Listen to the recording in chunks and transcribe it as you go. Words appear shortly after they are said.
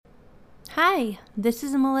Hi, this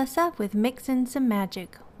is Melissa with Mixin' Some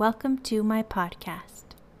Magic. Welcome to my podcast.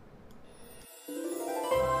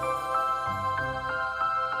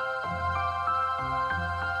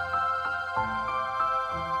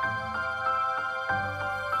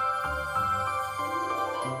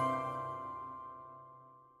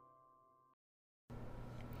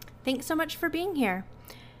 Thanks so much for being here.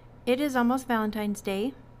 It is almost Valentine's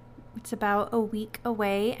Day. It's about a week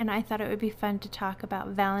away, and I thought it would be fun to talk about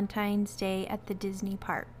Valentine's Day at the Disney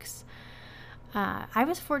parks. I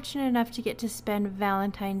was fortunate enough to get to spend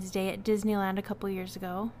Valentine's Day at Disneyland a couple years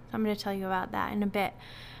ago. I'm going to tell you about that in a bit.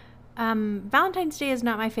 Valentine's Day is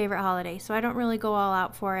not my favorite holiday, so I don't really go all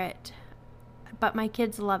out for it, but my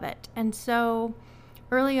kids love it. And so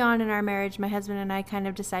early on in our marriage, my husband and I kind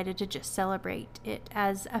of decided to just celebrate it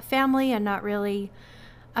as a family and not really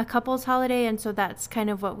a couple's holiday, and so that's kind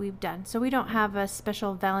of what we've done. So we don't have a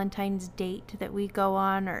special Valentine's date that we go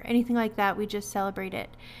on or anything like that. We just celebrate it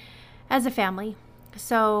as a family.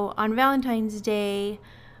 So on Valentine's Day,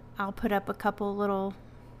 I'll put up a couple little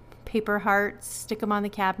paper hearts, stick them on the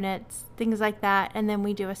cabinets, things like that, and then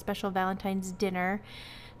we do a special Valentine's dinner.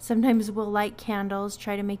 Sometimes we'll light candles,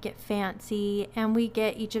 try to make it fancy, and we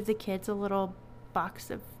get each of the kids a little box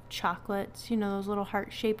of chocolates, those little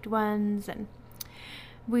heart-shaped ones, and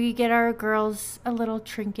we get our girls a little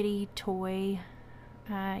trinkety toy,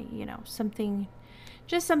 something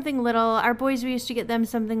little. Our boys, we used to get them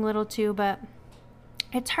something little too, but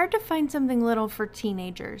it's hard to find something little for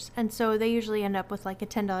teenagers. And so they usually end up with like a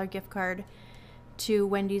 $10 gift card to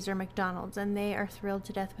Wendy's or McDonald's, and they are thrilled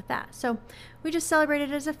to death with that. So we just celebrate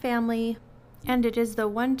it as a family, and it is the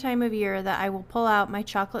one time of year that I will pull out my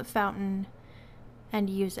chocolate fountain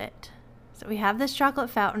and use it. So we have this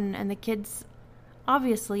chocolate fountain, and the kids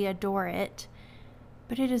obviously adore it,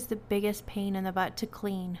 but it is the biggest pain in the butt to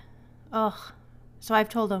clean. Ugh. So I've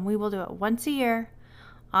told them we will do it once a year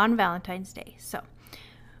on Valentine's Day. So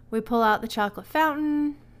we pull out the chocolate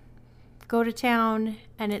fountain, go to town,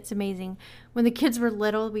 and it's amazing. When the kids were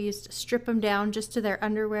little, we used to strip them down just to their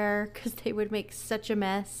underwear because they would make such a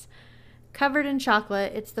mess. Covered in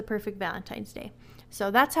chocolate, it's the perfect Valentine's Day.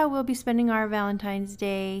 So that's how we'll be spending our Valentine's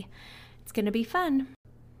Day. It's going to be fun.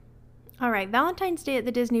 All right, Valentine's Day at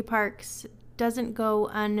the Disney parks doesn't go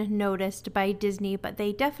unnoticed by Disney, but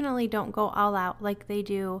they definitely don't go all out like they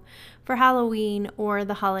do for Halloween or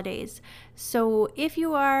the holidays. So if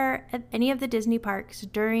you are at any of the Disney parks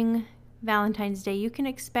during Valentine's Day, you can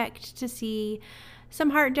expect to see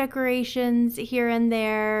some heart decorations here and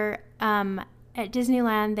there. At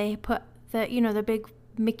Disneyland, they put the big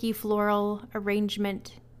Mickey floral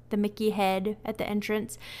arrangement, the Mickey head at the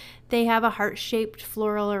entrance. They have a heart-shaped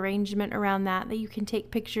floral arrangement around that you can take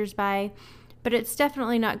pictures by, but it's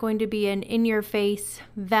definitely not going to be an in-your-face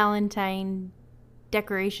Valentine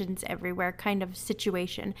decorations everywhere kind of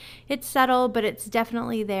situation. It's subtle, but it's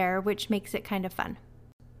definitely there, which makes it kind of fun.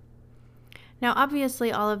 Now, obviously,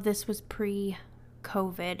 all of this was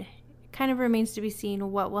pre-COVID. It kind of remains to be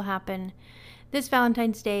seen what will happen this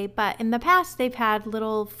Valentine's Day, but in the past, they've had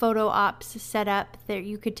little photo ops set up that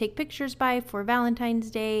you could take pictures by for Valentine's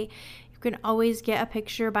Day. You can always get a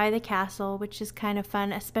picture by the castle, which is kind of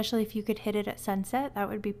fun, especially if you could hit it at sunset. That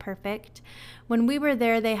would be perfect. When we were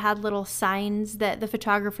there, they had little signs that the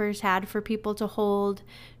photographers had for people to hold.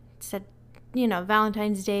 It said,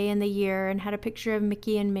 Valentine's Day in the year, and had a picture of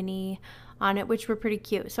Mickey and Minnie on it, which were pretty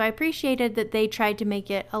cute. So I appreciated that they tried to make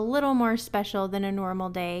it a little more special than a normal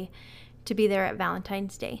day to be there at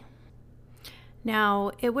Valentine's Day.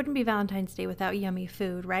 Now, it wouldn't be Valentine's Day without yummy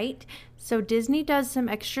food, right? So Disney does some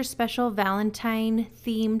extra special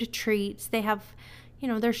Valentine-themed treats. They have,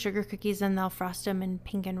 their sugar cookies, and they'll frost them in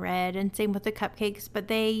pink and red, and same with the cupcakes, but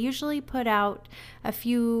they usually put out a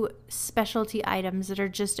few specialty items that are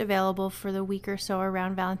just available for the week or so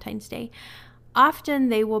around Valentine's Day. Often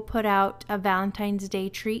they will put out a Valentine's Day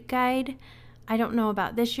treat guide. I don't know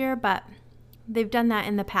about this year, but they've done that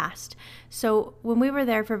in the past. So when we were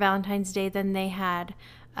there for Valentine's Day, then they had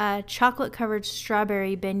a chocolate-covered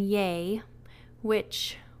strawberry beignet,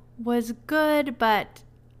 which was good, but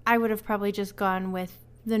I would have probably just gone with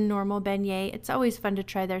the normal beignet. It's always fun to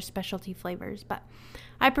try their specialty flavors, but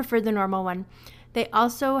I prefer the normal one. They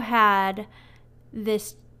also had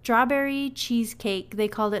this strawberry cheesecake. They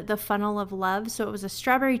called it the Funnel of Love. So it was a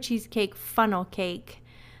strawberry cheesecake funnel cake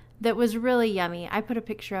that was really yummy. I put a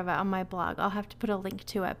picture of it on my blog. I'll have to put a link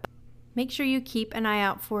to it. Make sure you keep an eye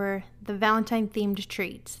out for the Valentine-themed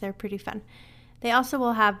treats. They're pretty fun. They also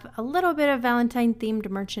will have a little bit of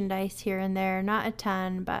Valentine-themed merchandise here and there. Not a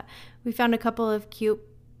ton, but we found a couple of cute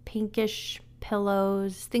pinkish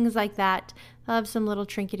pillows, things like that. I'll have some little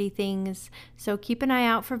trinkety things. So keep an eye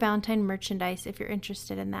out for Valentine merchandise if you're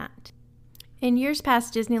interested in that. In years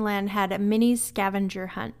past, Disneyland had a Minnie's scavenger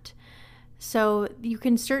hunt. So you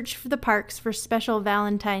can search for the parks for special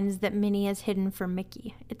Valentines that Minnie has hidden for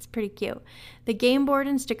Mickey. It's pretty cute. The game board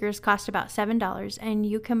and stickers cost about $7, and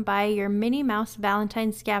you can buy your Minnie Mouse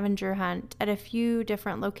Valentine scavenger hunt at a few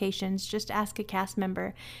different locations. Just ask a cast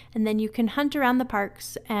member, and then you can hunt around the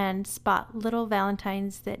parks and spot little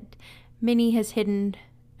Valentines that Minnie has hidden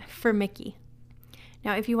for Mickey.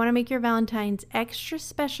 Now, if you want to make your Valentine's extra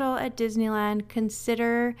special at Disneyland,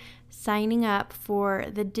 consider signing up for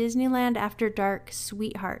the Disneyland After Dark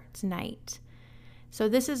Sweethearts Night. So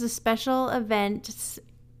this is a special event. It's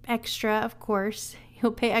extra, of course.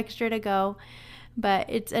 You'll pay extra to go. But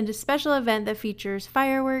it's a special event that features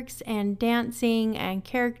fireworks and dancing and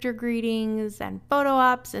character greetings and photo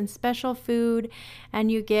ops and special food.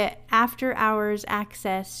 And you get after-hours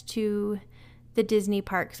access to the Disney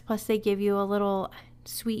parks. Plus, they give you a little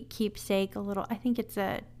sweet keepsake, I think it's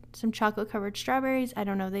some chocolate covered strawberries. I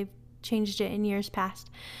don't know, they've changed it in years past.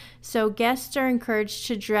 So guests are encouraged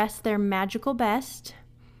to dress their magical best,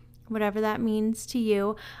 whatever that means to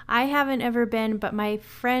you. I haven't ever been, but my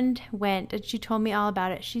friend went and she told me all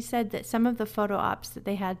about it. She said that some of the photo ops that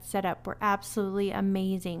they had set up were absolutely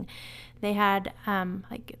amazing. They had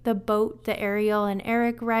like the boat that Ariel and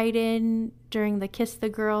Eric ride in during the Kiss the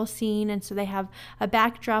Girl scene. And so they have a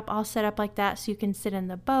backdrop all set up like that so you can sit in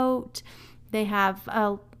the boat. They have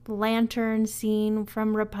a lantern scene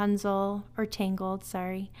from Rapunzel, or Tangled,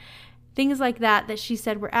 sorry. Things like that she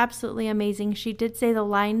said were absolutely amazing. She did say the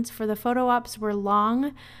lines for the photo ops were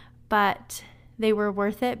long, but they were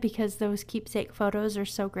worth it because those keepsake photos are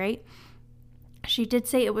so great. She did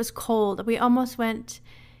say it was cold. We almost went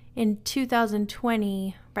in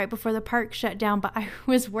 2020, right before the park shut down, but I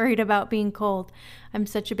was worried about being cold. I'm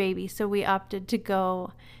such a baby, so we opted to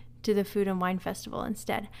go to the Food and Wine Festival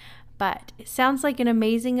instead. But it sounds like an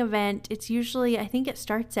amazing event. It's usually, I think it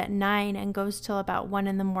starts at 9 and goes till about 1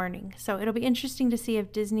 in the morning. So it'll be interesting to see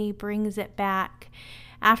if Disney brings it back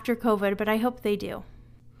after COVID, but I hope they do.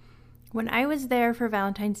 When I was there for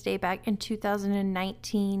Valentine's Day back in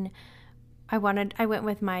 2019, I went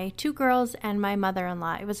with my 2 girls and my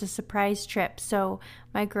mother-in-law. It was a surprise trip, so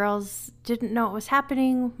my girls didn't know what was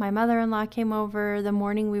happening. My mother-in-law came over the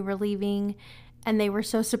morning we were leaving, and they were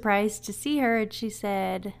so surprised to see her, and she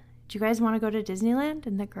said, "Do you guys want to go to Disneyland?"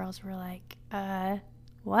 And the girls were like,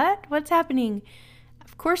 what? What's happening?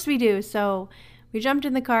 Of course we do. So we jumped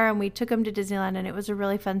in the car and we took them to Disneyland, and it was a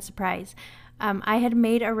really fun surprise. I had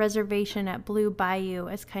made a reservation at Blue Bayou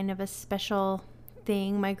as kind of a special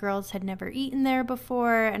thing. My girls had never eaten there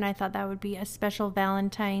before, and I thought that would be a special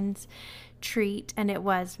Valentine's treat, and it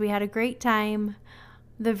was. We had a great time.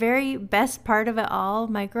 The very best part of it all,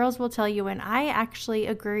 my girls will tell you, and I actually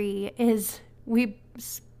agree, is we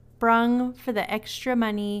sprung for the extra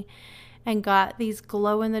money and got these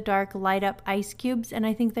glow-in-the-dark light-up ice cubes, and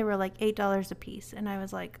I think they were like $8 a piece, and I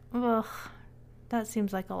was like, ugh, that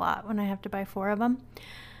seems like a lot when I have to buy 4 of them.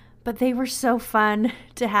 But they were so fun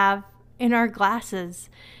to have in our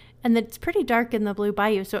glasses. And it's pretty dark in the Blue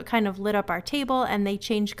Bayou, so it kind of lit up our table, and they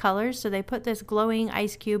change colors. So they put this glowing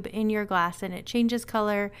ice cube in your glass and it changes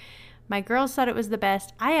color. My girls thought it was the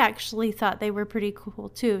best. I actually thought they were pretty cool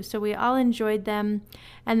too. So we all enjoyed them,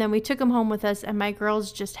 and then we took them home with us, and my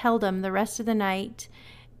girls just held them the rest of the night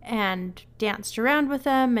and danced around with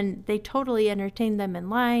them, and they totally entertained them in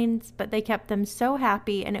lines, but they kept them so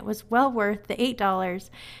happy, and it was well worth the $8.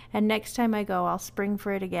 And next time I go, I'll spring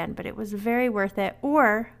for it again, but it was very worth it.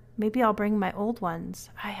 Or maybe I'll bring my old ones.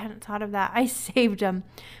 I hadn't thought of that. I saved them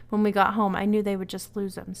when we got home. I knew they would just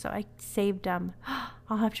lose them, so I saved them.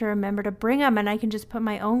 I'll have to remember to bring them, and I can just put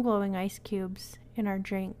my own glowing ice cubes in our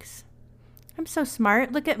drinks. I'm so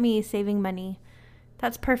smart. Look at me saving money.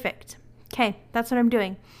 That's perfect. Okay, that's what I'm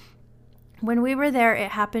doing. When we were there,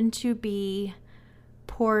 it happened to be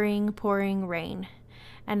pouring rain.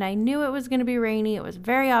 And I knew it was going to be rainy. It was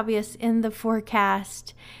very obvious in the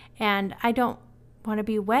forecast. And I don't want to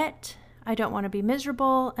be wet. I don't want to be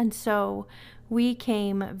miserable. And so we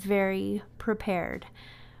came very prepared.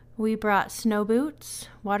 We brought snow boots,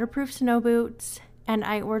 waterproof snow boots, and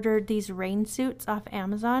I ordered these rain suits off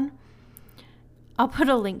Amazon. I'll put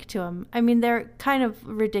a link to them. I mean, they're kind of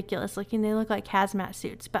ridiculous looking. They look like hazmat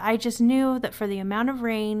suits, but I just knew that for the amount of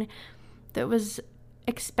rain that was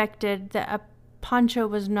expected, that a poncho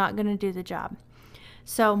was not going to do the job.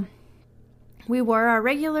 So we wore our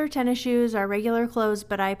regular tennis shoes, our regular clothes,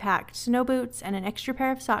 but I packed snow boots and an extra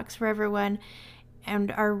pair of socks for everyone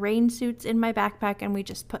and our rain suits in my backpack, and we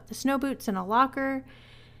just put the snow boots in a locker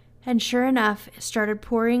And sure enough, it started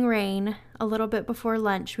pouring rain a little bit before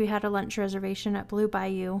lunch. We had a lunch reservation at Blue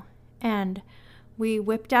Bayou, and we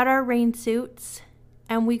whipped out our rain suits,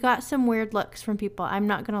 and we got some weird looks from people. I'm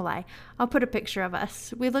not going to lie. I'll put a picture of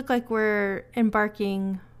us. We look like we're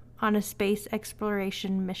embarking on a space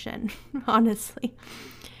exploration mission, honestly.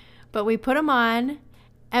 But we put them on,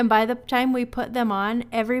 and by the time we put them on,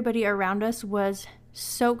 everybody around us was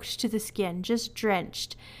soaked to the skin, just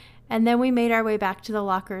drenched. And then we made our way back to the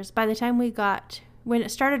lockers. By the time when it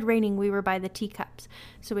started raining, we were by the teacups.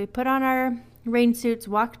 So we put on our rain suits,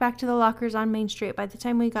 walked back to the lockers on Main Street. By the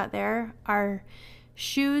time we got there, our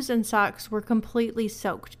shoes and socks were completely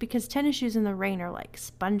soaked because tennis shoes in the rain are like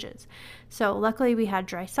sponges. So luckily we had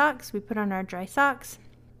dry socks. We put on our dry socks,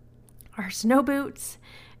 our snow boots,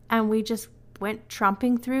 and we just went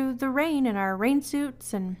tromping through the rain in our rain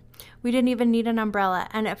suits, and we didn't even need an umbrella.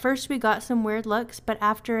 And at first we got some weird looks, but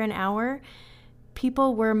after an hour,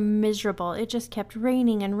 people were miserable. It just kept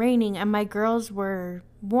raining, and my girls were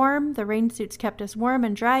warm. The rain suits kept us warm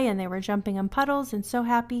and dry, and they were jumping in puddles and so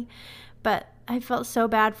happy. But I felt so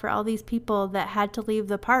bad for all these people that had to leave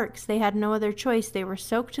the parks. They had no other choice. They were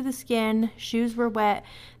soaked to the skin, shoes were wet,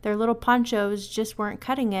 their little ponchos just weren't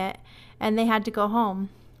cutting it, and they had to go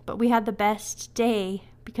home. But we had the best day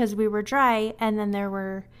because we were dry, and then there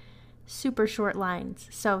were super short lines.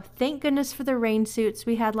 So thank goodness for the rain suits.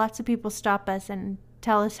 We had lots of people stop us and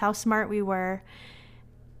tell us how smart we were,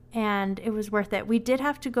 and it was worth it. We did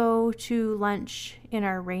have to go to lunch in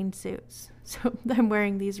our rain suits. So I'm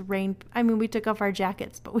wearing these we took off our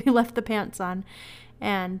jackets, but we left the pants on,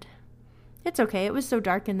 and it's okay. It was so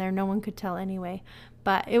dark in there, no one could tell anyway.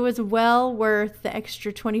 But it was well worth the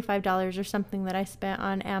extra $25 or something that I spent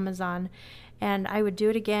on Amazon, and I would do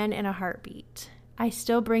it again in a heartbeat. I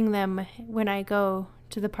still bring them when I go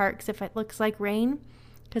to the parks if it looks like rain,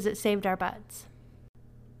 because it saved our butts.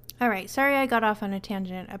 All right, sorry I got off on a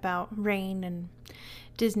tangent about rain and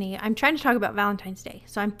Disney. I'm trying to talk about Valentine's Day,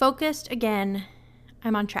 so I'm focused again.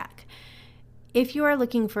 I'm on track. If you are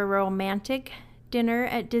looking for a romantic dinner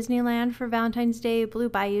at Disneyland for Valentine's Day, Blue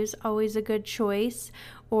Bayou's always a good choice,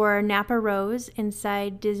 or Napa Rose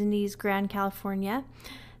inside Disney's Grand California.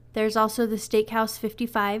 There's also the Steakhouse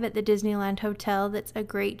 55 at the Disneyland Hotel that's a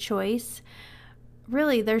great choice.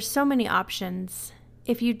 Really, there's so many options.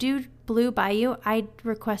 If you do Blue Bayou, I'd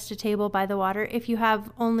request a table by the water. If you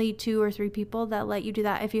have only 2 or 3 people, they'll let you do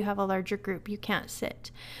that. If you have a larger group, you can't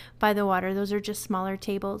sit by the water. Those are just smaller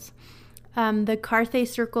tables. The Carthay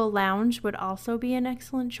Circle Lounge would also be an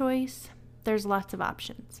excellent choice. There's lots of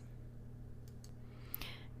options.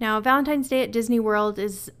 Now, Valentine's Day at Disney World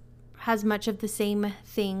has much of the same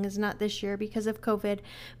things, not this year because of COVID,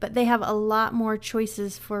 but they have a lot more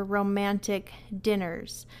choices for romantic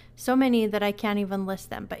dinners. So many that I can't even list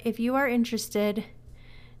them. But if you are interested,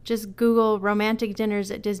 just Google romantic dinners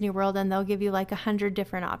at Disney World and they'll give you like 100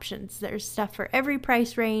 different options. There's stuff for every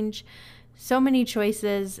price range, so many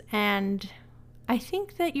choices, and I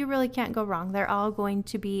think that you really can't go wrong. They're all going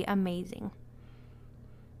to be amazing.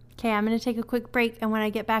 Okay, I'm going to take a quick break, and when I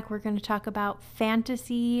get back, we're going to talk about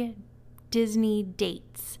fantasy Disney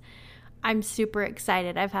dates. I'm super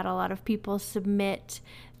excited. I've had a lot of people submit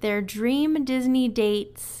their dream Disney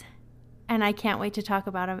dates, and I can't wait to talk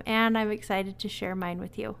about them, and I'm excited to share mine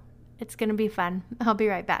with you. It's going to be fun. I'll be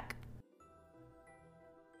right back.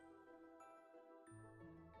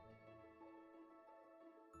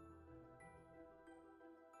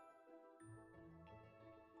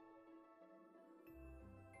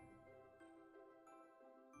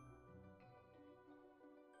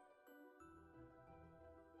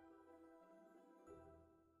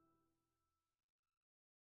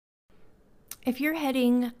 If you're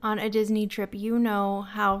heading on a Disney trip, you know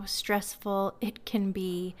how stressful it can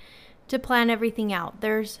be to plan everything out.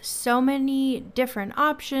 There's so many different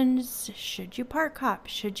options. Should you park hop?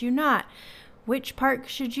 Should you not? Which park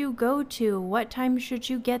should you go to? What time should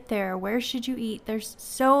you get there? Where should you eat? There's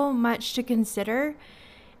so much to consider,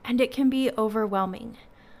 and it can be overwhelming.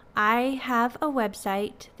 I have a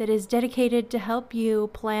website that is dedicated to help you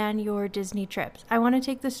plan your Disney trips. I want to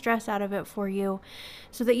take the stress out of it for you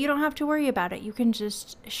so that you don't have to worry about it. You can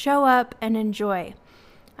just show up and enjoy.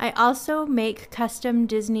 I also make custom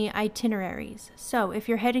Disney itineraries. So if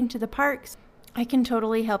you're heading to the parks, I can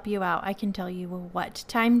totally help you out. I can tell you what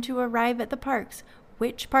time to arrive at the parks,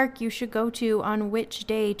 which park you should go to on which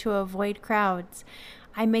day to avoid crowds.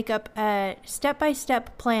 I make up a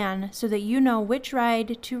step-by-step plan so that you know which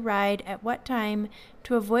ride to ride at what time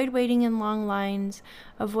to avoid waiting in long lines,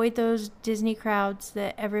 avoid those Disney crowds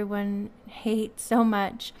that everyone hates so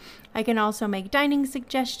much. I can also make dining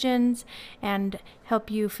suggestions and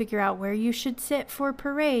help you figure out where you should sit for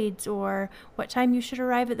parades or what time you should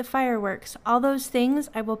arrive at the fireworks. All those things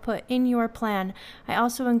I will put in your plan. I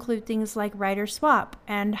also include things like rider swap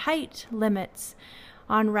and height limits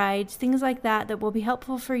on rides, things like that will be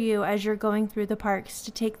helpful for you as you're going through the parks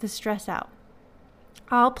to take the stress out.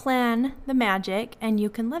 I'll plan the magic and you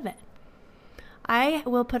can live it. I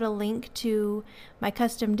will put a link to my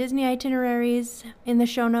custom Disney itineraries in the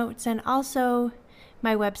show notes and also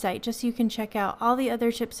my website, just so you can check out all the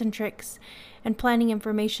other tips and tricks and planning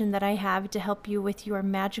information that I have to help you with your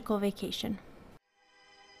magical vacation.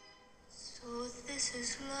 So this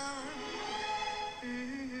is love.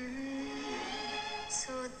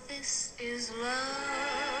 So this is love.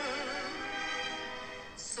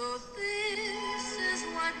 So this is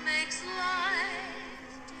what makes life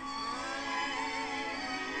divine.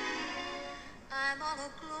 I'm all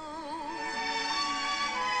aglow,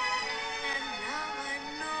 and now I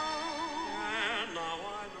know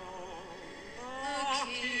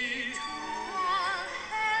the key to all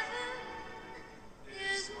heaven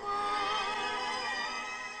is mine.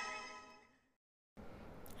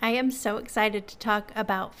 I am so excited to talk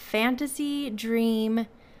about fantasy dream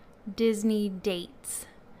Disney dates.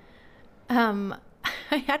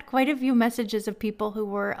 I had quite a few messages of people who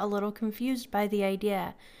were a little confused by the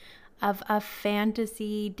idea of a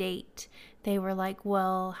fantasy date. They were like,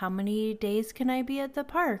 well, how many days can I be at the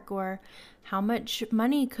park? Or how much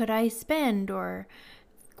money could I spend? Or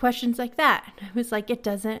questions like that. I was like, it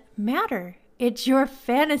doesn't matter. It's your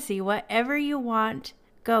fantasy. Whatever you want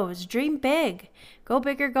goes. Dream big. Go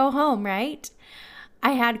big or go home, right?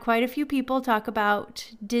 I had quite a few people talk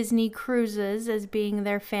about Disney cruises as being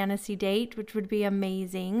their fantasy date, which would be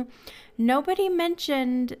amazing. Nobody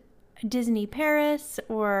mentioned Disney Paris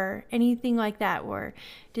or anything like that, or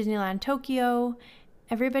Disneyland Tokyo.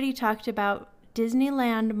 Everybody talked about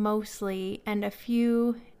Disneyland mostly and a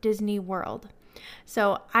few Disney World.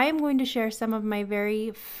 So I'm going to share some of my very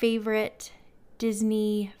favorite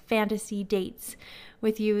Disney fantasy dates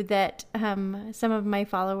with you that some of my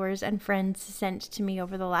followers and friends sent to me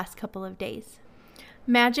over the last couple of days.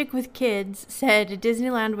 Magic with Kids said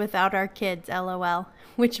Disneyland without our kids, LOL,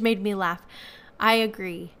 which made me laugh. I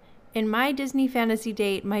agree. In my Disney fantasy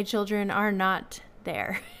date, my children are not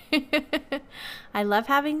there. I love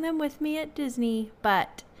having them with me at Disney,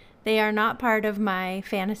 but they are not part of my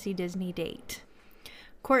fantasy Disney date.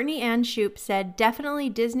 Courtney Ann Shoup said, definitely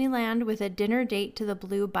Disneyland with a dinner date to the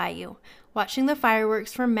Blue Bayou. Watching the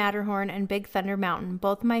fireworks from Matterhorn and Big Thunder Mountain,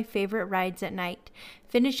 both my favorite rides at night.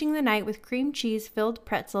 Finishing the night with cream cheese-filled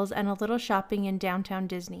pretzels and a little shopping in downtown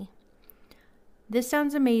Disney. This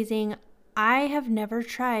sounds amazing. I have never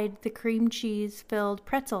tried the cream cheese-filled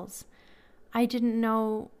pretzels. I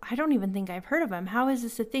don't even think I've heard of them. How is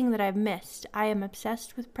this a thing that I've missed? I am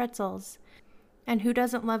obsessed with pretzels. And who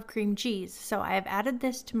doesn't love cream cheese? So I have added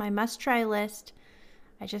this to my must-try list.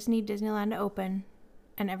 I just need Disneyland to open,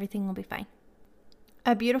 and everything will be fine.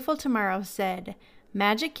 A Beautiful Tomorrow said,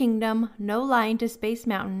 Magic Kingdom, no line to Space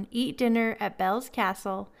Mountain, eat dinner at Belle's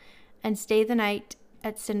Castle, and stay the night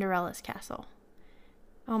at Cinderella's Castle.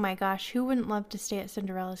 Oh my gosh, who wouldn't love to stay at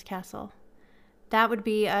Cinderella's Castle? That would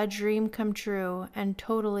be a dream come true and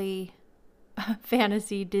totally a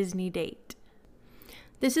fantasy Disney date.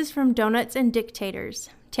 This is from Donuts and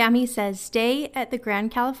Dictators. Tammy says, stay at the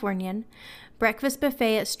Grand Californian, breakfast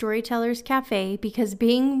buffet at Storyteller's Cafe because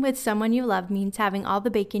being with someone you love means having all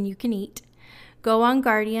the bacon you can eat. Go on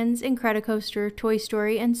Guardians, Incredicoaster, Toy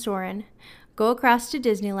Story, and Soarin'. Go across to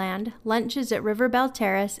Disneyland. Lunch is at River Belle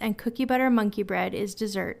Terrace, and cookie butter monkey bread is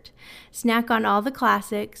dessert. Snack on all the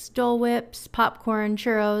classics, Dole Whips, popcorn,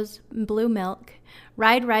 churros, blue milk.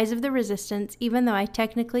 Ride Rise of the Resistance, even though I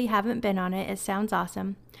technically haven't been on it sounds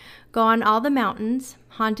awesome. Go on all the mountains,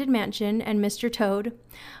 Haunted Mansion, and Mr. Toad.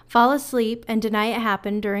 Fall asleep and deny it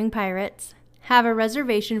happened during Pirates. Have a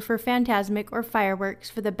reservation for Fantasmic or fireworks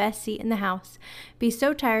for the best seat in the house. Be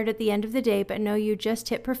so tired at the end of the day, but know you just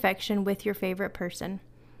hit perfection with your favorite person.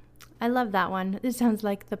 I love that one. This sounds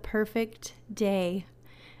like the perfect day.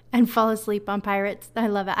 And fall asleep on Pirates. I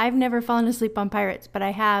love it. I've never fallen asleep on Pirates, but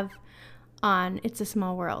I have on It's a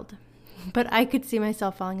Small World. But I could see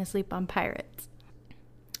myself falling asleep on Pirates.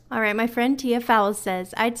 All right, my friend Tia Fowles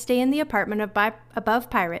says, I'd stay in the apartment above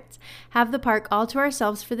Pirates, have the park all to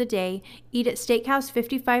ourselves for the day, eat at Steakhouse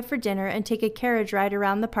 55 for dinner, and take a carriage ride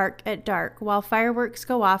around the park at dark while fireworks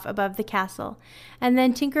go off above the castle. And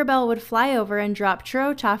then Tinkerbell would fly over and drop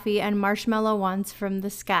churro toffee and marshmallow wands from the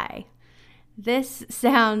sky. This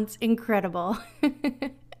sounds incredible.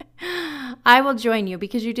 I will join you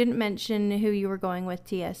because you didn't mention who you were going with,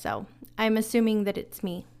 Tia, so I'm assuming that it's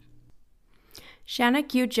me. Shanna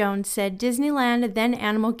Q. Jones said Disneyland, then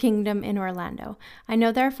Animal Kingdom in Orlando. I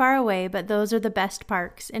know they're far away, but those are the best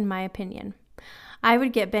parks, in my opinion. I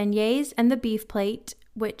would get beignets and the beef plate,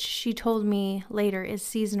 which she told me later is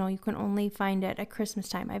seasonal. You can only find it at Christmas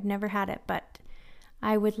time. I've never had it, but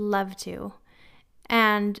I would love to.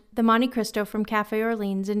 And the Monte Cristo from Cafe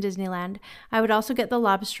Orleans in Disneyland. I would also get the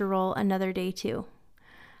lobster roll another day, too.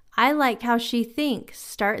 I like how she thinks.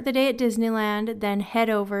 Start the day at Disneyland, then head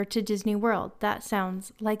over to Disney World. That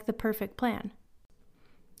sounds like the perfect plan.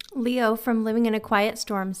 Leo from Living in a Quiet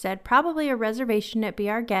Storm said probably a reservation at Be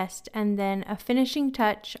Our Guest and then a finishing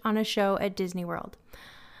touch on a show at Disney World.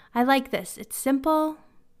 I like this. It's simple,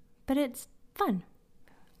 but it's fun.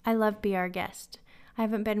 I love Be Our Guest. I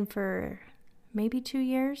haven't been for maybe 2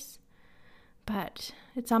 years, but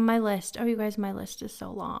it's on my list. Oh, you guys, my list is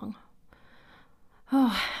so long. Oh,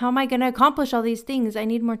 how am I going to accomplish all these things? I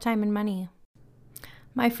need more time and money.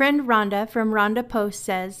 My friend Rhonda from Rhonda Post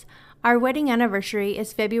says, our wedding anniversary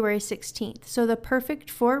is February 16th, so the perfect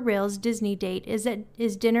for reals Disney date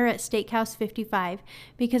is dinner at Steakhouse 55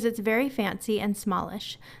 because it's very fancy and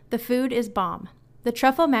smallish. The food is bomb. The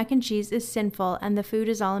truffle mac and cheese is sinful and the food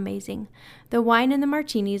is all amazing. The wine and the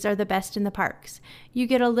martinis are the best in the parks. You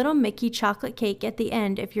get a little Mickey chocolate cake at the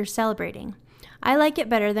end if you're celebrating. I like it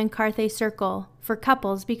better than Carthay Circle for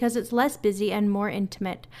couples because it's less busy and more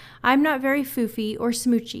intimate. I'm not very foofy or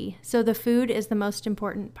smoochy, so the food is the most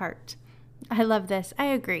important part. I love this. I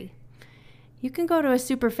agree. You can go to a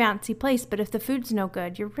super fancy place, but if the food's no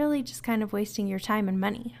good, you're really just kind of wasting your time and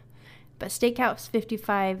money. But Steakhouse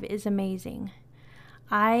 55 is amazing.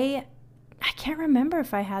 I can't remember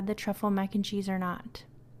if I had the truffle mac and cheese or not.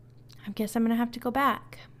 I guess I'm going to have to go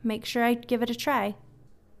back. Make sure I give it a try.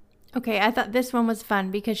 Okay, I thought this one was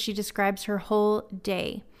fun because she describes her whole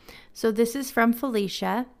day. So this is from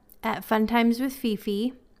Felicia at Fun Times with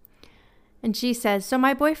Fifi. And she says, so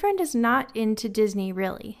my boyfriend is not into Disney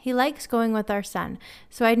really. He likes going with our son,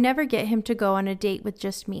 so I'd never get him to go on a date with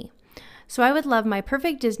just me. So I would love my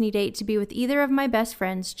perfect Disney date to be with either of my best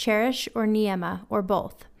friends, Cherish or Niema, or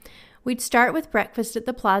both. We'd start with breakfast at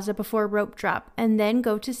the plaza before rope drop, and then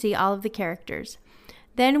go to see all of the characters.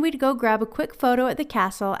 Then we'd go grab a quick photo at the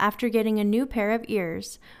castle after getting a new pair of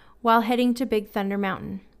ears while heading to Big Thunder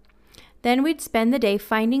Mountain. Then we'd spend the day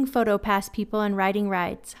finding photo pass people and riding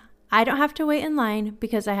rides. I don't have to wait in line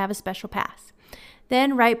because I have a special pass.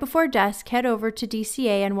 Then right before dusk, head over to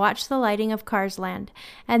DCA and watch the lighting of Cars Land,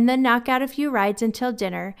 and then knock out a few rides until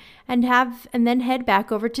dinner, and then head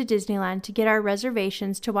back over to Disneyland to get our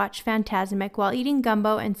reservations to watch Fantasmic while eating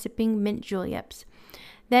gumbo and sipping mint juleps.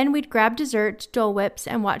 Then we'd grab dessert, Dole Whips,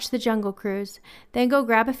 and watch the Jungle Cruise. Then go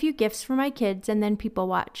grab a few gifts for my kids and then people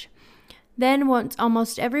watch. Then once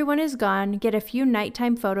almost everyone is gone, get a few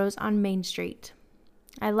nighttime photos on Main Street.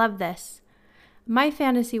 I love this. My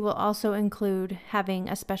fantasy will also include having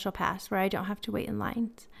a special pass where I don't have to wait in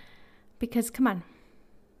lines. Because, come on,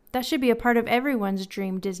 that should be a part of everyone's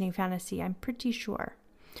dream Disney fantasy, I'm pretty sure.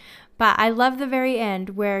 But I love the very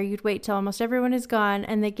end where you'd wait till almost everyone is gone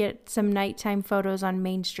and they get some nighttime photos on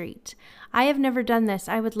Main Street. I have never done this.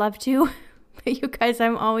 I would love to, but you guys,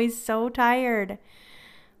 I'm always so tired.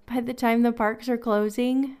 By the time the parks are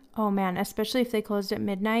closing, oh man, especially if they closed at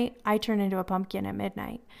midnight, I turn into a pumpkin at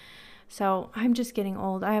midnight. So I'm just getting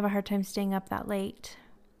old. I have a hard time staying up that late.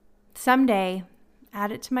 Someday,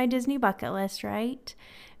 add it to my Disney bucket list, right?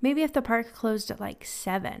 Maybe if the park closed at like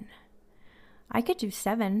 7. I could do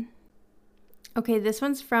 7. Okay, this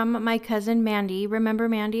one's from my cousin Mandy. Remember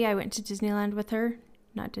Mandy? I went to Disneyland with her.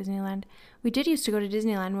 Not Disneyland. We did used to go to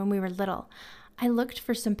Disneyland when we were little. I looked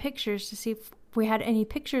for some pictures to see if we had any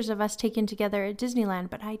pictures of us taken together at Disneyland,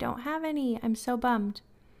 but I don't have any. I'm so bummed.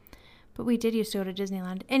 But we did used to go to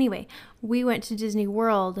Disneyland. Anyway, we went to Disney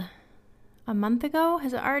World a month ago.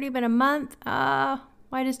 Has it already been a month?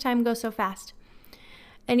 Why does time go so fast?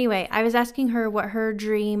 Anyway, I was asking her what her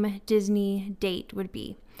dream Disney date would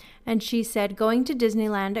be. And she said going to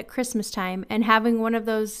Disneyland at Christmas time and having one of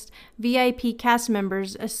those VIP cast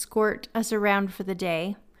members escort us around for the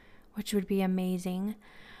day, which would be amazing.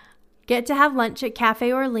 Get to have lunch at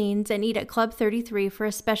Cafe Orleans and eat at Club 33 for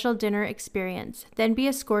a special dinner experience. Then be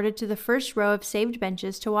escorted to the first row of saved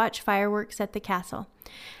benches to watch fireworks at the castle.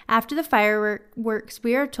 After the fireworks,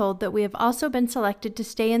 we are told that we have also been selected to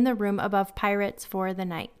stay in the room above pirates for the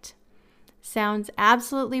night. Sounds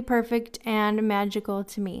absolutely perfect and magical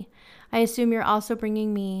to me. I assume you're also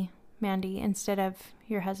bringing me, Mandy, instead of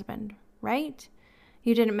your husband, right?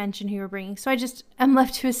 You didn't mention who you were bringing, so I'm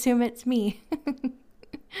left to assume it's me.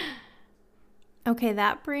 Okay,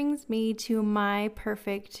 that brings me to my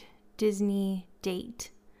perfect Disney date.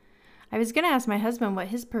 I was going to ask my husband what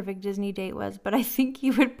his perfect Disney date was, but I think he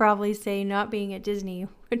would probably say not being at Disney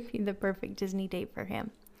would be the perfect Disney date for him.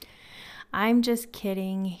 I'm just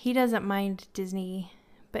kidding. He doesn't mind Disney,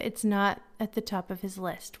 but it's not at the top of his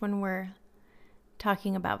list when we're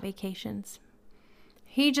talking about vacations.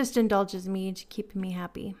 He just indulges me to keep me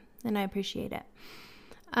happy, and I appreciate it.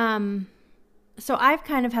 So I've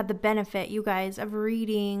kind of had the benefit, you guys, of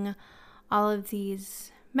reading all of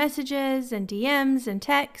these messages and DMs and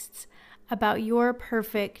texts about your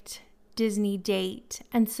perfect Disney date.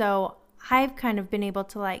 And so I've kind of been able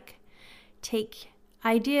to take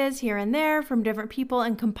ideas here and there from different people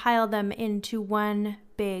and compile them into one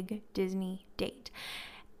big Disney date.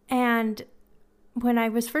 And when I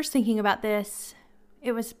was first thinking about this,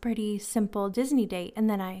 it was a pretty simple Disney date. And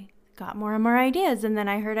then I got more and more ideas, and then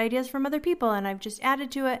I heard ideas from other people, and I've just added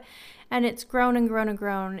to it, and it's grown and grown and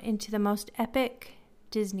grown into the most epic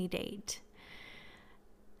Disney date.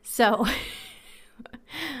 So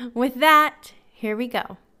with that, here we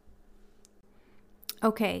go.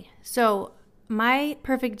 Okay, so my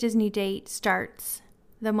perfect Disney date starts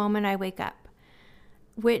the moment I wake up,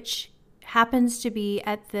 which happens to be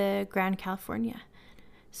at the Grand California.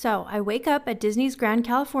 So I wake up at Disney's Grand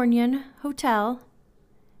Californian Hotel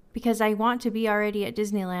because I want to be already at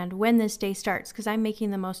Disneyland when this day starts because I'm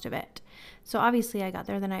making the most of it. So obviously I got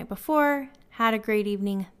there the night before, had a great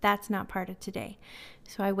evening. That's not part of today.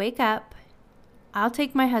 So I wake up. I'll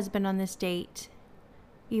take my husband on this date,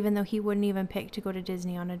 even though he wouldn't even pick to go to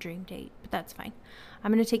Disney on a dream date, but that's fine.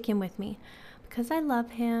 I'm going to take him with me because I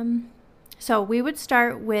love him. So we would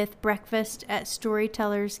start with breakfast at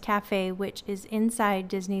Storytellers Cafe, which is inside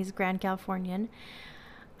Disney's Grand Californian.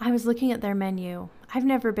 I was looking at their menu. I've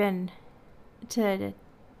never been to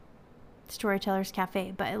Storytellers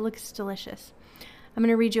Cafe, but it looks delicious. I'm going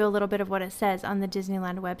to read you a little bit of what it says on the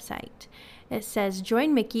Disneyland website. It says,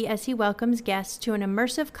 join Mickey as he welcomes guests to an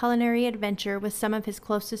immersive culinary adventure with some of his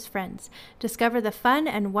closest friends. Discover the fun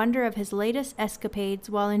and wonder of his latest escapades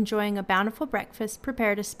while enjoying a bountiful breakfast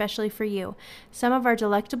prepared especially for you. Some of our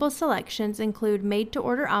delectable selections include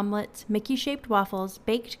made-to-order omelets, Mickey-shaped waffles,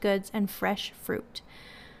 baked goods, and fresh fruit.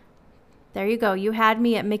 There you go. You had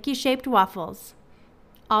me at Mickey-shaped waffles.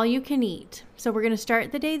 All you can eat. So we're going to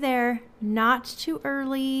start the day there. Not too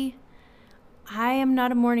early. I am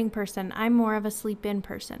not a morning person. I'm more of a sleep-in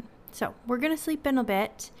person. So we're going to sleep in a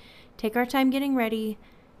bit, take our time getting ready,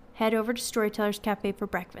 head over to Storytellers Cafe for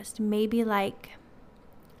breakfast. Maybe 9-ish,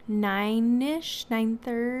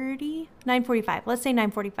 9:30, 9:45. Let's say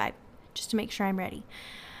 9:45, just to make sure I'm ready.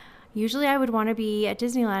 Usually I would want to be at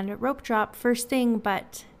Disneyland at Rope Drop first thing,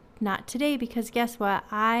 but not today because guess what?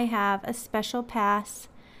 I have a special pass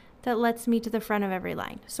that lets me to the front of every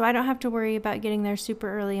line. So I don't have to worry about getting there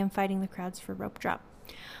super early and fighting the crowds for Rope Drop.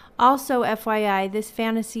 Also, FYI, this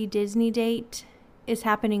fantasy Disney date is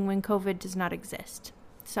happening when COVID does not exist.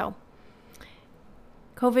 So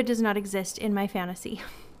COVID does not exist in my fantasy.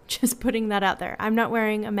 Just putting that out there. I'm not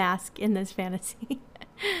wearing a mask in this fantasy.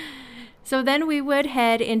 So then we would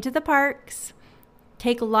head into the parks,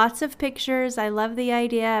 take lots of pictures. I love the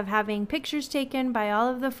idea of having pictures taken by all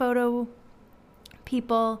of the photo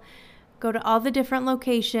people, go to all the different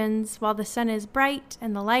locations while the sun is bright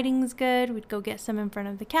and the lighting's good. We'd go get some in front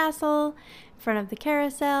of the castle, in front of the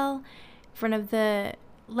carousel, in front of the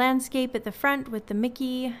landscape at the front with the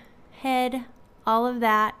Mickey head, all of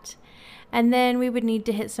that. And then we would need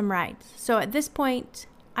to hit some rides. So at this point,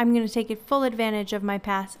 I'm going to take full advantage of my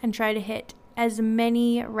pass and try to hit as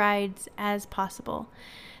many rides as possible.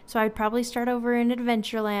 So I'd probably start over in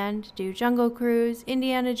Adventureland, do Jungle Cruise,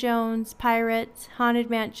 Indiana Jones, Pirates, Haunted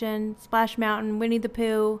Mansion, Splash Mountain, Winnie the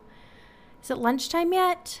Pooh. Is it lunchtime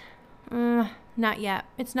yet? Not yet.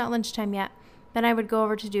 It's not lunchtime yet. Then I would go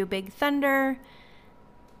over to do Big Thunder.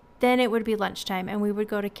 Then it would be lunchtime and we would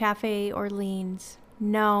go to Cafe Orleans.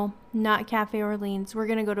 No, not Cafe Orleans. We're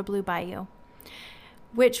going to go to Blue Bayou,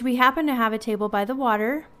 which we happen to have a table by the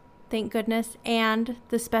water, thank goodness, and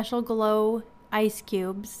the special glow ice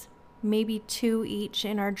cubes, maybe 2 each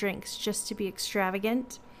in our drinks just to be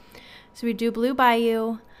extravagant. So we do Blue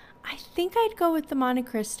Bayou. I think I'd go with the Monte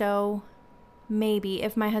Cristo, maybe,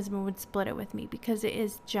 if my husband would split it with me, because it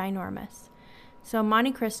is ginormous. So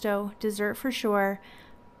Monte Cristo, dessert for sure.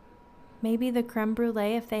 Maybe the creme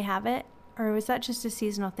brulee if they have it. Or was that just a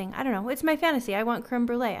seasonal thing? I don't know. It's my fantasy. I want creme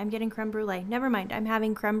brulee. I'm getting creme brulee. Never mind. I'm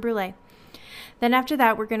having creme brulee. Then after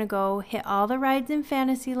that, we're going to go hit all the rides in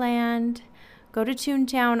Fantasyland. Go to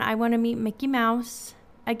Toontown. I want to meet Mickey Mouse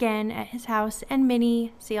again at his house and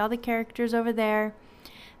Minnie. See all the characters over there.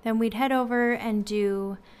 Then we'd head over and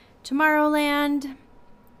do Tomorrowland.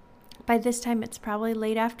 By this time, it's probably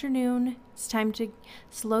late afternoon. It's time to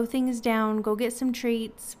slow things down, go get some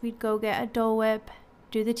treats. We'd go get a Dole Whip,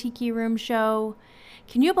 do the Tiki Room show.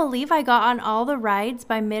 Can you believe I got on all the rides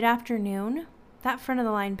by mid-afternoon? That front of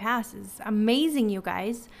the line pass is amazing, you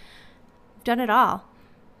guys. I've done it all.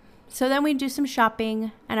 So then we'd do some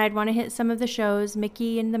shopping, and I'd want to hit some of the shows.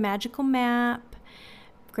 Mickey and the Magical Map,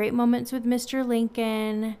 Great Moments with Mr.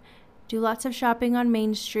 Lincoln, do lots of shopping on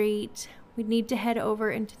Main Street. We'd need to head over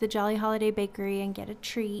into the Jolly Holiday Bakery and get a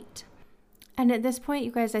treat. And at this point,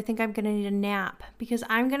 you guys, I think I'm going to need a nap because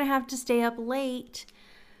I'm going to have to stay up late.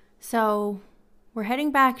 So we're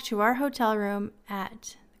heading back to our hotel room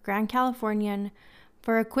at Grand Californian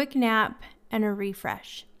for a quick nap and a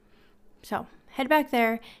refresh. So head back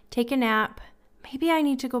there, take a nap. Maybe I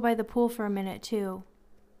need to go by the pool for a minute too.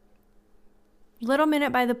 Little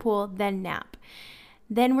minute by the pool, then nap.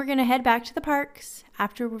 Then we're going to head back to the parks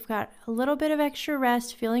after we've got a little bit of extra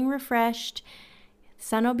rest, feeling refreshed. The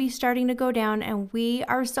sun will be starting to go down, and we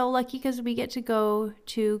are so lucky because we get to go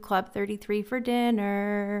to Club 33 for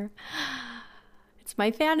dinner. It's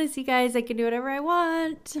my fantasy, guys. I can do whatever I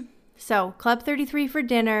want. So Club 33 for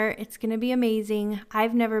dinner. It's going to be amazing.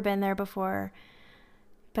 I've never been there before,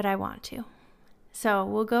 but I want to. So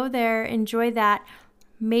we'll go there, enjoy that.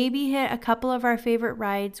 Maybe hit a couple of our favorite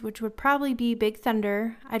rides, which would probably be Big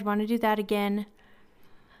Thunder. I'd want to do that again.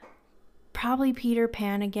 Probably Peter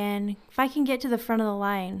Pan again. If I can get to the front of the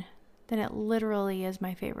line, then it literally is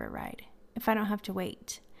my favorite ride, if I don't have to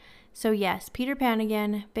wait. So yes, Peter Pan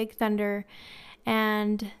again, Big Thunder,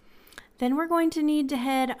 and then we're going to need to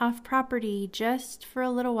head off property just for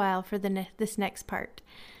a little while for this next part.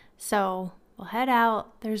 So we'll head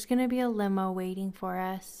out. There's going to be a limo waiting for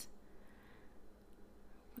us.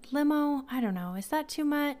 Limo, I don't know. Is that too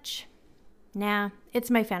much? Nah, it's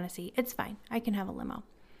my fantasy. It's fine. I can have a limo.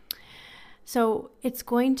 So it's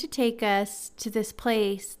going to take us to this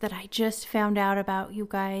place that I just found out about, you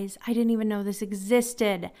guys. I didn't even know this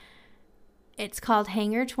existed. It's called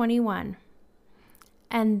Hangar 21.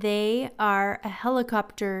 And they are a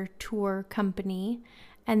helicopter tour company.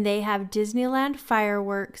 And they have Disneyland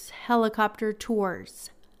Fireworks helicopter tours.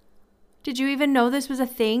 Did you even know this was a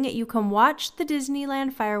thing? You can watch the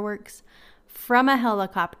Disneyland fireworks from a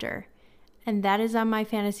helicopter. And that is on my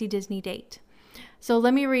fantasy Disney date. So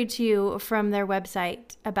let me read to you from their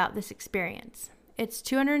website about this experience. It's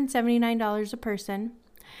 $279 a person.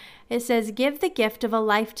 It says, give the gift of a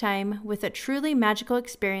lifetime with a truly magical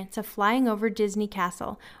experience of flying over Disney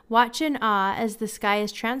Castle. Watch in awe as the sky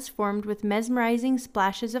is transformed with mesmerizing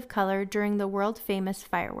splashes of color during the world-famous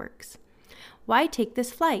fireworks. Why take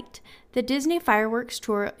this flight? The Disney Fireworks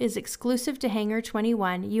Tour is exclusive to Hangar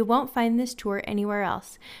 21. You won't find this tour anywhere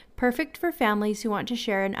else. Perfect for families who want to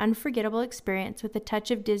share an unforgettable experience with a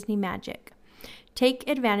touch of Disney magic. Take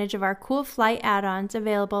advantage of our cool flight add-ons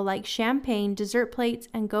available like champagne, dessert plates,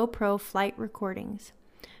 and GoPro flight recordings.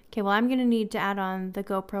 Okay, well, I'm going to need to add on the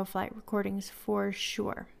GoPro flight recordings for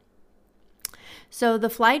sure. So the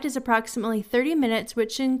flight is approximately 30 minutes,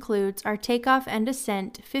 which includes our takeoff and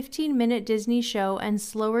descent, 15-minute Disney show, and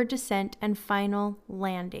slower descent and final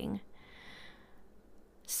landing.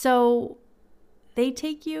 So they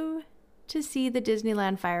take you to see the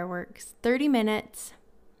Disneyland fireworks. 30 minutes.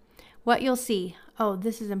 What you'll see. Oh,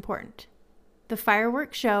 this is important. The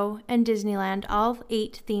fireworks show and Disneyland, all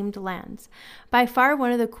 8 themed lands. By far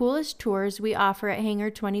one of the coolest tours we offer at Hangar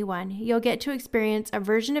 21. You'll get to experience a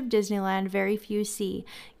version of Disneyland very few see.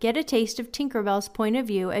 Get a taste of Tinkerbell's point of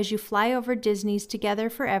view as you fly over Disney's Together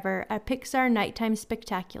Forever, a Pixar nighttime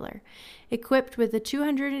spectacular. Equipped with a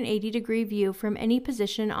 280-degree view from any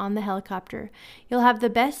position on the helicopter. You'll have the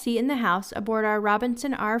best seat in the house aboard our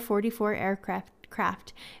Robinson R-44 aircraft.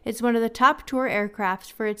 It's one of the top tour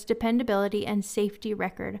aircrafts for its dependability and safety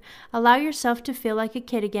record. Allow yourself to feel like a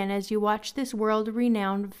kid again as you watch this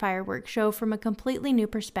world-renowned fireworks show from a completely new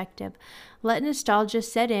perspective. Let nostalgia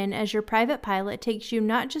set in as your private pilot takes you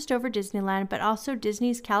not just over Disneyland, but also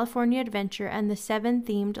Disney's California Adventure and the 7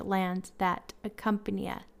 themed lands that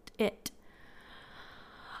accompany it.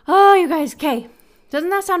 Oh, you guys, okay. Doesn't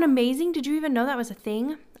that sound amazing? Did you even know that was a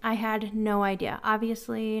thing? I had no idea.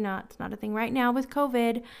 Obviously, it's not a thing right now with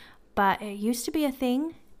COVID, but it used to be a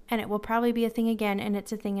thing, and it will probably be a thing again, and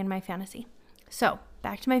it's a thing in my fantasy. So,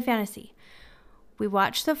 back to my fantasy. We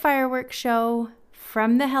watched the fireworks show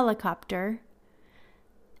from the helicopter.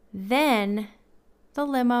 Then the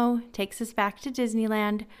limo takes us back to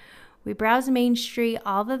Disneyland. We browse Main Street.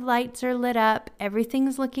 All the lights are lit up.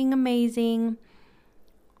 Everything's looking amazing.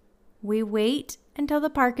 We wait until the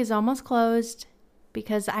park is almost closed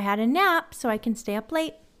because I had a nap so I can stay up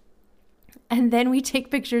late. And then we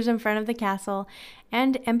take pictures in front of the castle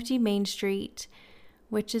and empty Main Street,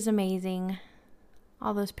 which is amazing.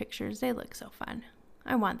 All those pictures, they look so fun.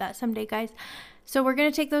 I want that someday, guys. So we're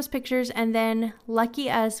going to take those pictures, and then lucky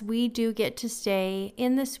us, we do get to stay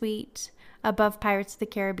in the suite above Pirates of the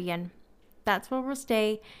Caribbean. That's where we'll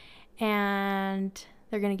stay, and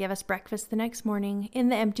they're going to give us breakfast the next morning in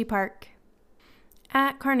the empty park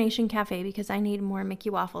at Carnation Cafe because I need more Mickey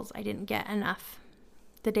waffles. I didn't get enough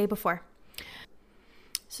the day before.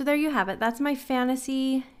 So there you have it. That's my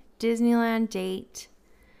fantasy Disneyland date.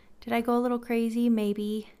 Did I go a little crazy?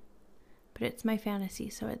 Maybe. But it's my fantasy,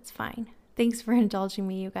 so it's fine. Thanks for indulging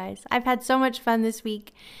me, you guys. I've had so much fun this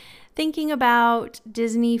week thinking about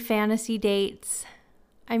Disney fantasy dates.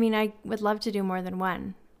 I mean, I would love to do more than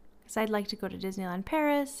one because I'd like to go to Disneyland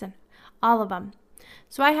Paris and all of them.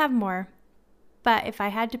 So I have more. But if I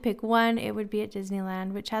had to pick one, it would be at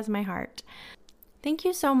Disneyland, which has my heart. Thank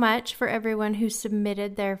you so much for everyone who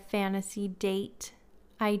submitted their fantasy date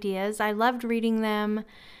ideas. I loved reading them.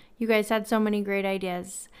 You guys had so many great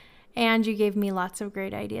ideas. And you gave me lots of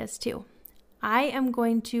great ideas too. I am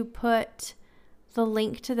going to put the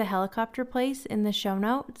link to the helicopter place in the show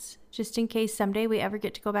notes, just in case someday we ever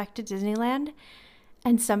get to go back to Disneyland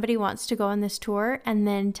and somebody wants to go on this tour and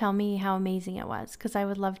then tell me how amazing it was, because I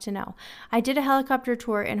would love to know. I did a helicopter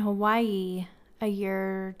tour in Hawaii a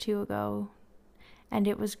year or two ago, and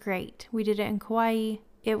it was great. We did it in Kauai.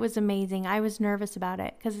 It was amazing. I was nervous about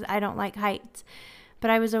it because I don't like heights, but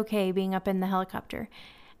I was okay being up in the helicopter.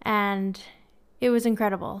 And it was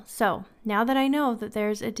incredible. So now that I know that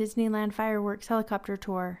there's a Disneyland fireworks helicopter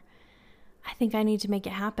tour, I think I need to make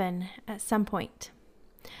it happen at some point.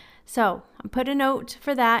 So I put a note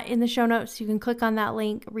for that in the show notes. You can click on that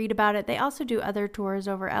link, read about it. They also do other tours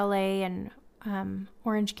over LA and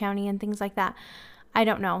Orange County and things like that. I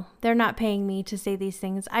don't know. They're not paying me to say these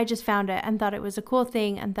things. I just found it and thought it was a cool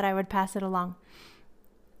thing and that I would pass it along.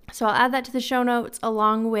 So I'll add that to the show notes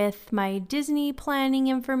along with my Disney planning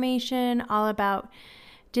information, all about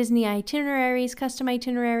Disney itineraries, custom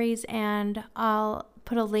itineraries, and I'll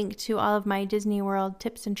put a link to all of my Disney World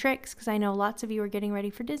tips and tricks because I know lots of you are getting ready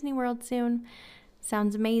for Disney World soon.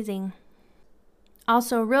 Sounds amazing.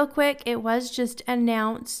 Also, real quick, it was just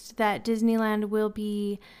announced that Disneyland will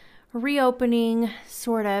be reopening,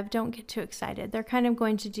 sort of. Don't get too excited. They're kind of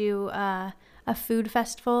going to do a food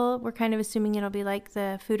festival. We're kind of assuming it'll be like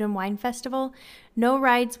the Food and Wine Festival. No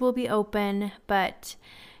rides will be open, but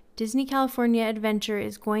Disney California Adventure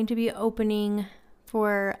is going to be opening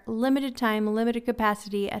for limited time, limited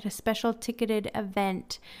capacity at a special ticketed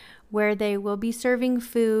event where they will be serving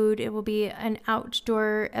food. It will be an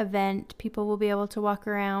outdoor event. People will be able to walk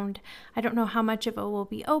around. I don't know how much of it will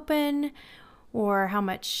be open or how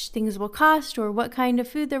much things will cost or what kind of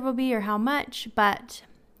food there will be or how much, but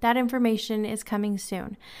that information is coming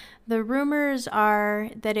soon. The rumors are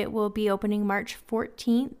that it will be opening March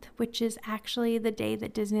 14th, which is actually the day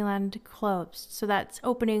that Disneyland closed. So that's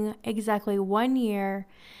opening exactly 1 year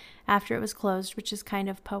after it was closed, which is kind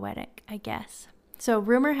of poetic, I guess. So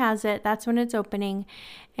rumor has it that's when it's opening,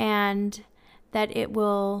 and that it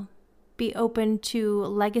will be open to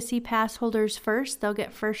Legacy Pass holders first. They'll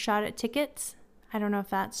get first shot at tickets. I don't know if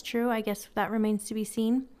that's true. I guess that remains to be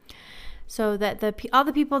seen. So that all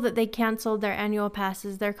the people that they canceled their annual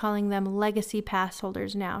passes, they're calling them Legacy Pass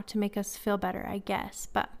holders now to make us feel better, I guess.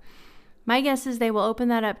 But my guess is they will open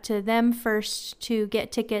that up to them first to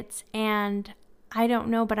get tickets. And I don't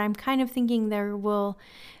know, but I'm kind of thinking there will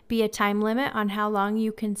be a time limit on how long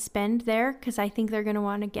you can spend there, because I think they're going to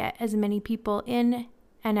want to get as many people in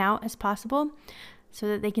and out as possible so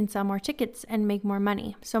that they can sell more tickets and make more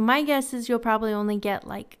money. So my guess is you'll probably only get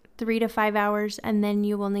like 3 to 5 hours, and then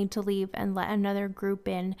you will need to leave and let another group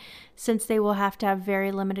in, since they will have to have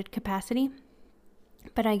very limited capacity.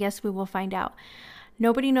 But I guess we will find out.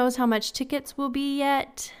 Nobody knows how much tickets will be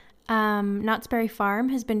yet. Knott's Berry Farm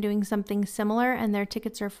has been doing something similar, and their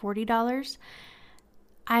tickets are $40.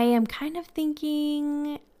 I am kind of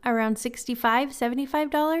thinking around $65,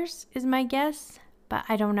 $75 is my guess, but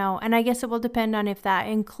I don't know. And I guess it will depend on if that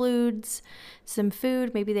includes some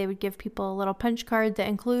food. Maybe they would give people a little punch card that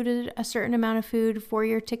included a certain amount of food for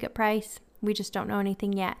your ticket price. We just don't know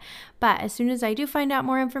anything yet. But as soon as I do find out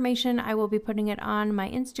more information, I will be putting it on my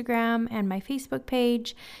Instagram and my Facebook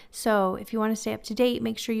page. So if you want to stay up to date,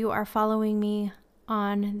 make sure you are following me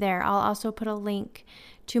on there. I'll also put a link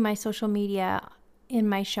to my social media in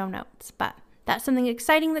my show notes. But that's something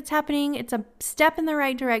exciting that's happening. It's a step in the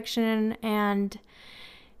right direction, and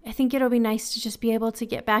I think it'll be nice to just be able to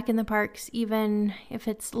get back in the parks, even if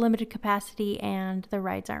it's limited capacity and the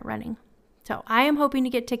rides aren't running. So I am hoping to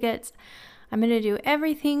get tickets. I'm going to do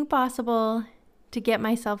everything possible to get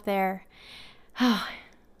myself there.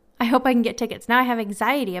 I hope I can get tickets. Now I have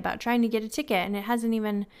anxiety about trying to get a ticket, and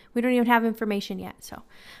we don't even have information yet. So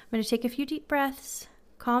I'm going to take a few deep breaths,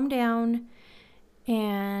 calm down,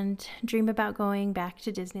 and dream about going back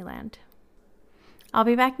to Disneyland. I'll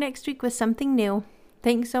be back next week with something new.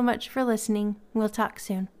 Thanks so much for listening. We'll talk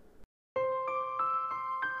soon.